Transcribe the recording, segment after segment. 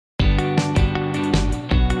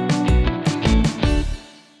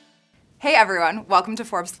Hey everyone, welcome to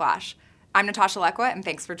Forbes Flash. I'm Natasha Lekwa and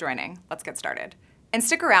thanks for joining. Let's get started. And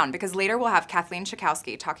stick around because later we'll have Kathleen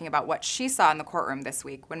Schakowsky talking about what she saw in the courtroom this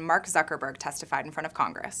week when Mark Zuckerberg testified in front of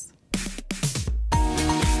Congress.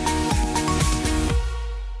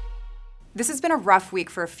 This has been a rough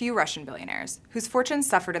week for a few Russian billionaires, whose fortunes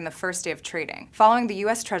suffered in the first day of trading, following the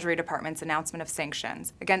U.S. Treasury Department's announcement of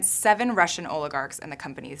sanctions against 7 Russian oligarchs and the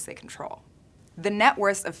companies they control. The net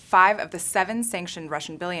worths of 5 of the 7 sanctioned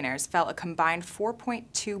Russian billionaires fell a combined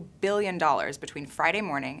 $4.2 billion between Friday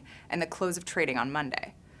morning and the close of trading on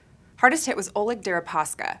Monday. Hardest hit was Oleg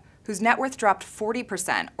Deripaska, whose net worth dropped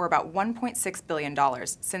 40%, or about $1.6 billion,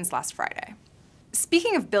 since last Friday.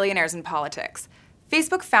 Speaking of billionaires in politics,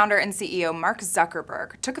 Facebook founder and CEO Mark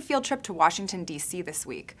Zuckerberg took a field trip to Washington, D.C. this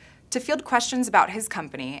week to field questions about his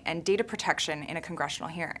company and data protection in a congressional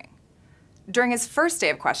hearing. During his first day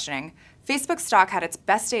of questioning, Facebook stock had its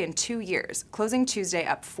best day in 2 years, closing Tuesday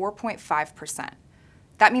up 4.5%.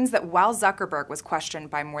 That means that while Zuckerberg was questioned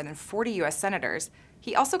by more than 40 U.S. senators,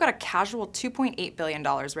 he also got a casual $2.8 billion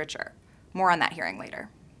richer. More on that hearing later.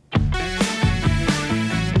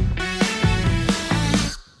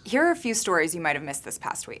 Here are a few stories you might have missed this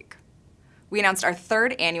past week. We announced our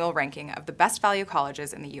 3rd annual ranking of the best value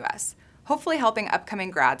colleges in the U.S., hopefully helping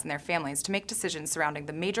upcoming grads and their families to make decisions surrounding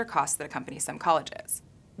the major costs that accompany some colleges.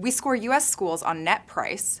 We score U.S. schools on net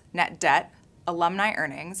price, net debt, alumni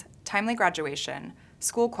earnings, timely graduation,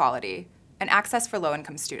 school quality, and access for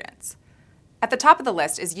low-income students. At the top of the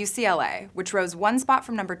list is UCLA, which rose 1 spot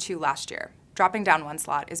from number 2 last year. Dropping down 1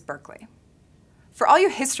 slot is Berkeley. For all you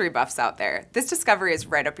history buffs out there, this discovery is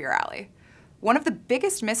right up your alley. One of the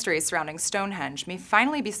biggest mysteries surrounding Stonehenge may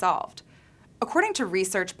finally be solved. According to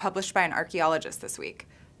research published by an archaeologist this week,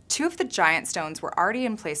 2 of the giant stones were already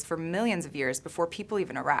in place for millions of years before people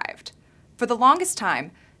even arrived. For the longest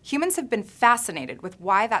time, humans have been fascinated with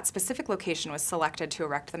why that specific location was selected to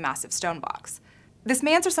erect the massive stone blocks. This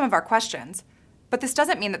may answer some of our questions, but this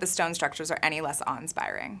doesn't mean that the stone structures are any less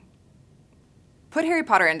awe-inspiring. Put Harry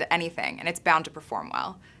Potter into anything, and it's bound to perform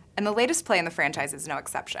well, and the latest play in the franchise is no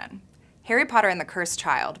exception. Harry Potter and the Cursed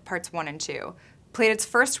Child, Parts 1 and 2, played its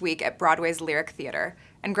first week at Broadway's Lyric Theater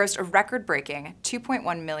and grossed a record-breaking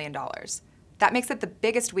 $2.1 million. That makes it the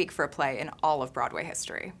biggest week for a play in all of Broadway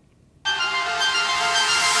history.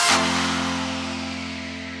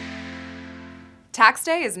 Tax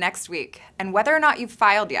day is next week, and whether or not you've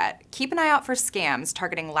filed yet, keep an eye out for scams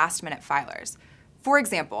targeting last-minute filers. For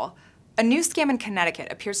example, a new scam in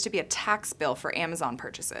Connecticut appears to be a tax bill for Amazon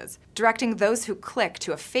purchases, directing those who click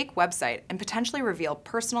to a fake website and potentially reveal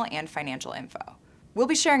personal and financial info. We'll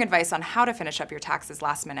be sharing advice on how to finish up your taxes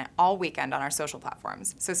last minute all weekend on our social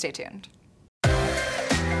platforms, so stay tuned.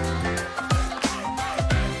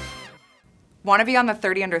 Want to be on the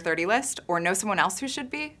 30 under 30 list or know someone else who should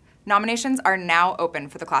be? Nominations are now open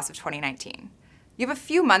for the class of 2019. You have a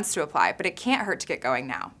few months to apply, but it can't hurt to get going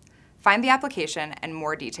now. Find the application and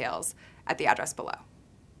more details at the address below.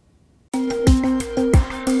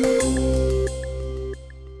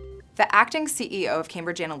 The acting CEO of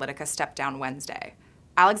Cambridge Analytica stepped down Wednesday.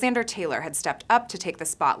 Alexander Taylor had stepped up to take the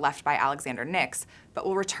spot left by Alexander Nix, but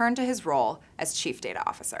will return to his role as Chief Data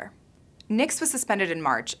Officer. Nix was suspended in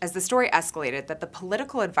March as the story escalated that the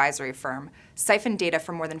political advisory firm siphoned data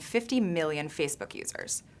from more than 50 million Facebook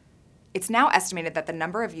users. It's now estimated that the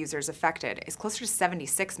number of users affected is closer to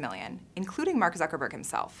 76 million, including Mark Zuckerberg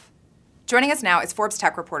himself. Joining us now is Forbes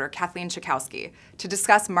tech reporter Kathleen Schakowsky to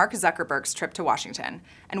discuss Mark Zuckerberg's trip to Washington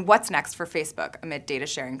and what's next for Facebook amid data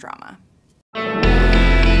sharing drama.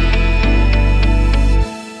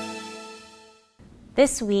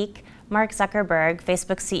 This week, Mark Zuckerberg,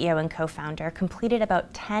 Facebook's CEO and co-founder, completed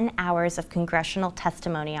about 10 hours of congressional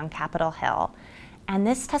testimony on Capitol Hill. And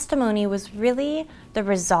this testimony was really the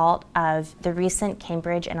result of the recent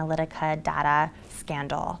Cambridge Analytica data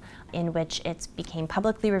scandal, in which it became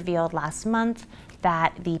publicly revealed last month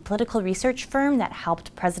that the political research firm that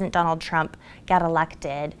helped President Donald Trump get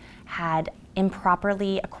elected had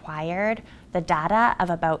improperly acquired the data of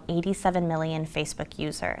about 87 million Facebook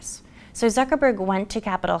users. So Zuckerberg went to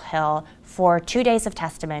Capitol Hill for 2 days of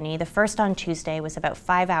testimony. The first on Tuesday was about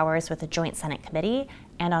 5 hours with a joint Senate committee,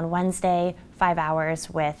 and on Wednesday, 5 hours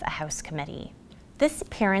with a House committee. This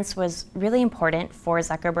appearance was really important for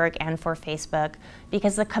Zuckerberg and for Facebook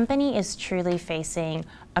because the company is truly facing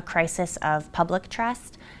a crisis of public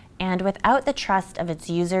trust, and without the trust of its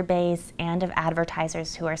user base and of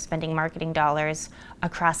advertisers who are spending marketing dollars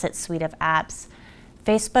across its suite of apps,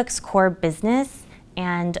 Facebook's core business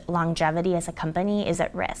and longevity as a company is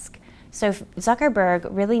at risk. So Zuckerberg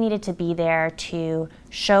really needed to be there to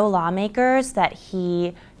show lawmakers that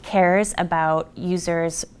he cares about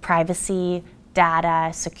users' privacy,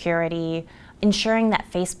 data, security, ensuring that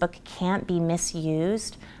Facebook can't be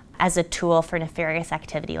misused as a tool for nefarious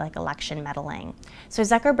activity like election meddling. So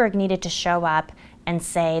Zuckerberg needed to show up and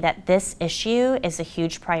say that this issue is a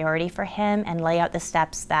huge priority for him and lay out the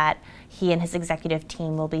steps that he and his executive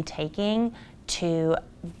team will be taking to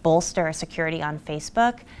bolster security on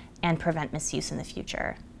Facebook and prevent misuse in the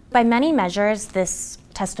future. By many measures, this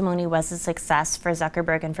testimony was a success for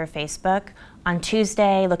Zuckerberg and for Facebook. On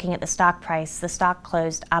Tuesday, looking at the stock price, the stock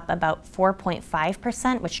closed up about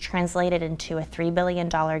 4.5%, which translated into a $3 billion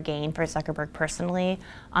gain for Zuckerberg personally.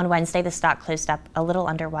 On Wednesday, the stock closed up a little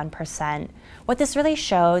under 1%. What this really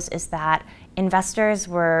shows is that investors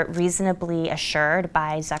were reasonably assured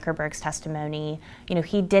by Zuckerberg's testimony.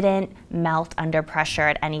 He didn't melt under pressure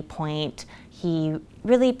at any point. He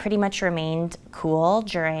really pretty much remained cool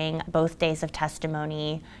during both days of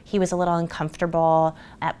testimony. He was a little uncomfortable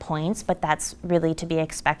at points, but that's really to be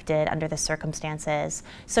expected under the circumstances.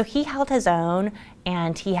 So he held his own,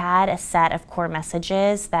 and he had a set of core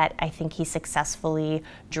messages that I think he successfully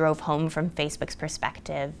drove home from Facebook's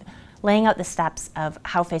perspective, laying out the steps of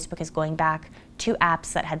how Facebook is going back to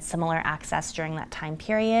apps that had similar access during that time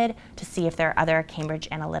period to see if there are other Cambridge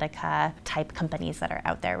Analytica type companies that are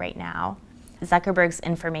out there right now. Zuckerberg's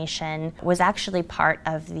information was actually part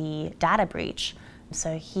of the data breach.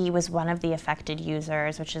 So he was one of the affected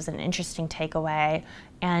users, which is an interesting takeaway.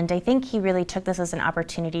 And I think he really took this as an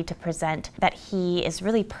opportunity to present that he is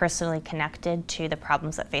really personally connected to the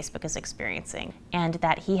problems that Facebook is experiencing, and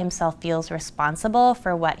that he himself feels responsible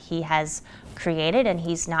for what he has created, and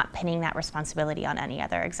he's not pinning that responsibility on any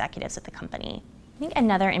other executives at the company. I think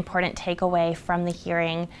another important takeaway from the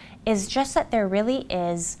hearing is just that there really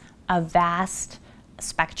is a vast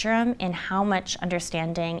spectrum in how much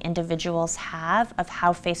understanding individuals have of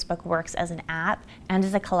how Facebook works as an app and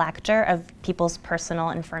as a collector of people's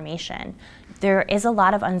personal information. There is a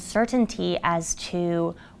lot of uncertainty as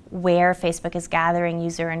to where Facebook is gathering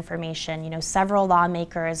user information. Several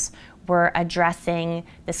lawmakers were addressing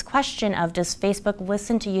this question of, does Facebook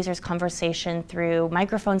listen to users' conversation through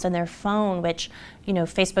microphones on their phone, which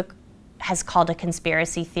Facebook has called a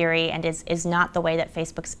conspiracy theory and is not the way that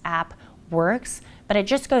Facebook's app works. But it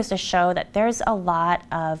just goes to show that there's a lot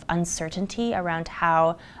of uncertainty around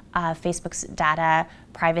how Facebook's data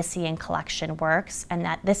privacy and collection works, and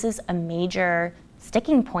that this is a major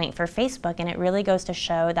sticking point for Facebook, and it really goes to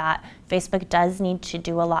show that Facebook does need to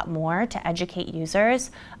do a lot more to educate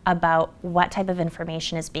users about what type of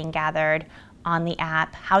information is being gathered on the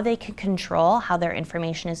app, how they can control how their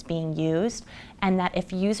information is being used, and that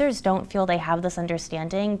if users don't feel they have this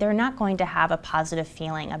understanding, they're not going to have a positive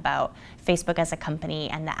feeling about Facebook as a company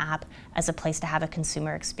and the app as a place to have a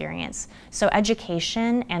consumer experience. So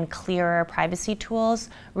education and clearer privacy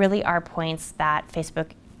tools really are points that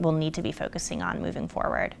Facebook will need to be focusing on moving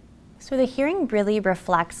forward. So the hearing really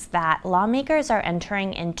reflects that lawmakers are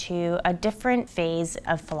entering into a different phase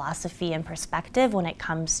of philosophy and perspective when it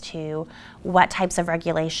comes to what types of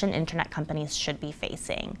regulation internet companies should be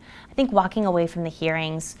facing. I think walking away from the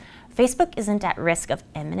hearings, Facebook isn't at risk of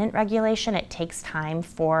imminent regulation. It takes time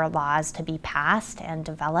for laws to be passed and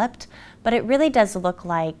developed, but it really does look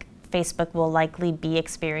like Facebook will likely be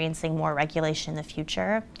experiencing more regulation in the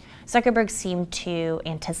future. Zuckerberg seemed to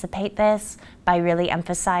anticipate this by really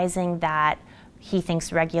emphasizing that he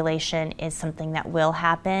thinks regulation is something that will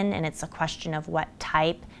happen, and it's a question of what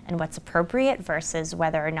type and what's appropriate versus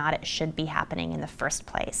whether or not it should be happening in the first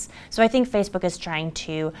place. So I think Facebook is trying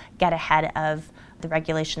to get ahead of the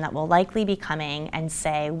regulation that will likely be coming and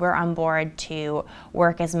say we're on board to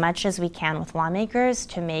work as much as we can with lawmakers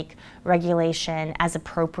to make regulation as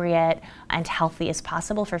appropriate and healthy as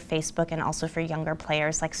possible for Facebook and also for younger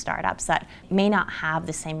players like startups that may not have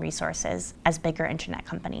the same resources as bigger internet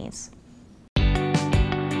companies.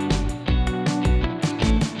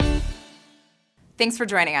 Thanks for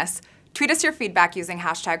joining us. Tweet us your feedback using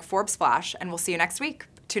 #ForbesFlash, and we'll see you next week.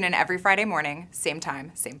 Tune in every Friday morning, same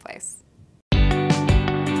time, same place.